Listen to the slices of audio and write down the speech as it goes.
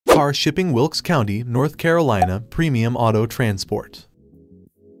Car Shipping Wilkes County, North Carolina Premium Auto Transport.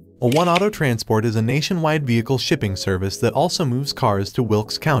 One Auto Transport is a nationwide vehicle shipping service that also moves cars to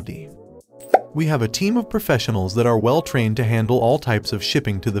Wilkes County. We have a team of professionals that are well trained to handle all types of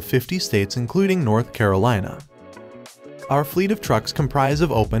shipping to the 50 states including North Carolina. Our fleet of trucks comprise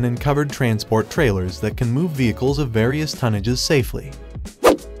of open and covered transport trailers that can move vehicles of various tonnages safely.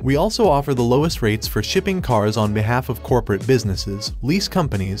 We also offer the lowest rates for shipping cars on behalf of corporate businesses, lease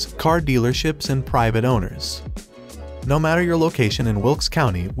companies, car dealerships, and private owners. No matter your location in Wilkes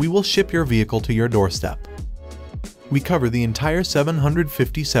County, we will ship your vehicle to your doorstep. We cover the entire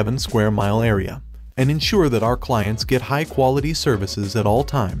 757 square mile area and ensure that our clients get high-quality services at all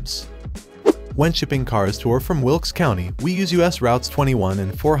times. When shipping cars to or from Wilkes County, we use US Routes 21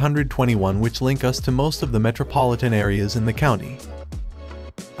 and 421, which link us to most of the metropolitan areas in the county.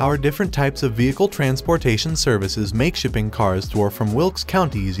 Our different types of vehicle transportation services make shipping cars to or from Wilkes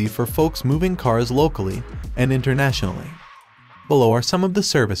County easy for folks moving cars locally and internationally. Below are some of the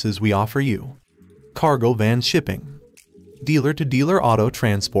services we offer you: cargo van shipping, dealer-to-dealer auto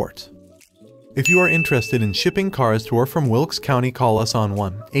transport. If you are interested in shipping cars to or from Wilkes County, call us on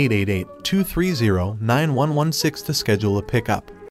 1-888-230-9116 to schedule a pickup.